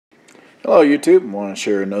Hello YouTube, I want to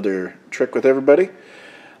share another trick with everybody.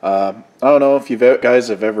 I don't know if you guys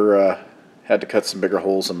have ever had to cut some bigger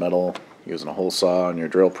holes in metal using a hole saw on your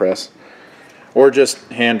drill press, or just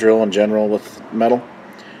hand drill in general with metal.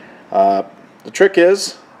 The trick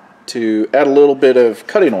is to add a little bit of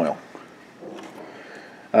cutting oil.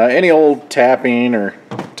 Any old tapping or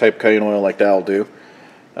type cutting oil like that will do.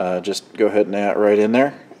 Just go ahead and add it right in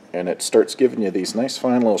there, and it starts giving you these nice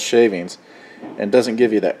fine little shavings and doesn't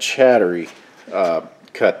give you that chattery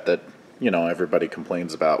cut that everybody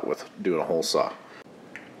complains about with doing a hole saw.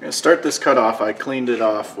 I'm going to start this cut off. I cleaned it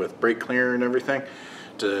off with brake cleaner and everything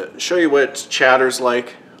to show you what chatter's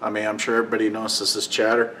like. I mean, I'm sure everybody notices this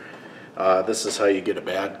chatter. This is how you get a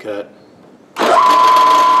bad cut.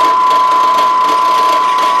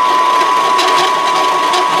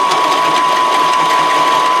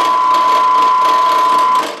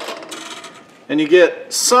 And you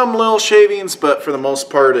get some little shavings, but for the most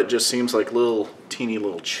part it just seems like little teeny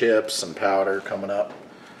little chips and powder coming up.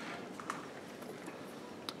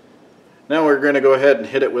 Now we're going to go ahead and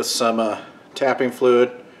hit it with some tapping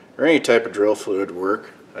fluid, or any type of drill fluid would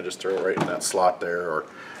work. I just throw it right in that slot there, or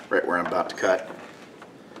right where I'm about to cut.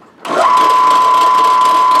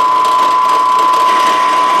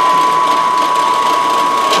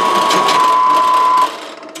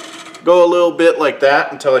 Go a little bit like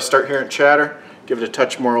that until I start hearing chatter. Give it a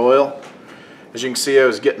touch more oil. As you can see, I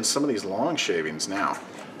was getting some of these long shavings now.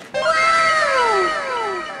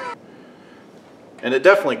 And it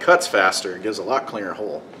definitely cuts faster. It gives a lot cleaner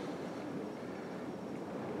hole.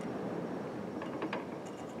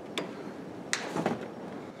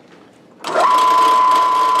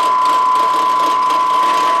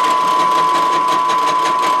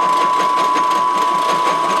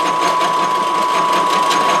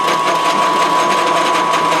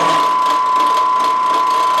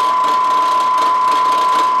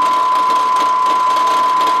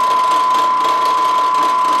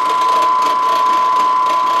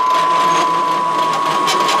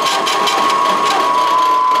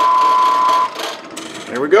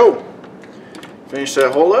 There we go. Finish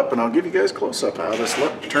that hole up and I'll give you guys a close-up how this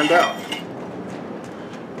turned out.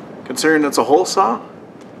 Considering it's a hole saw,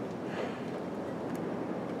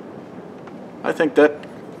 I think that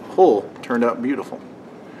hole turned out beautiful.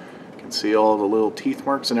 You can see all the little teeth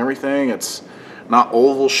marks and everything. It's not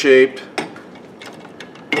oval shaped.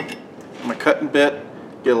 My cutting bit,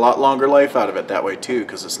 get a lot longer life out of it that way too,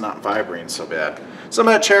 because it's not vibrating so bad. Some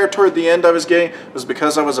of that chatter toward the end I was getting was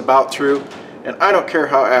because I was about through. And I don't care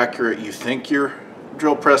how accurate you think your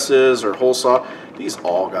drill press is or hole saw, these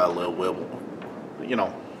all got a little wibble,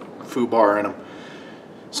 foobar in them.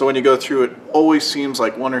 So when you go through, it always seems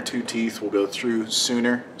like one or two teeth will go through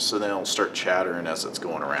sooner, so then it'll start chattering as it's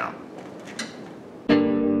going around.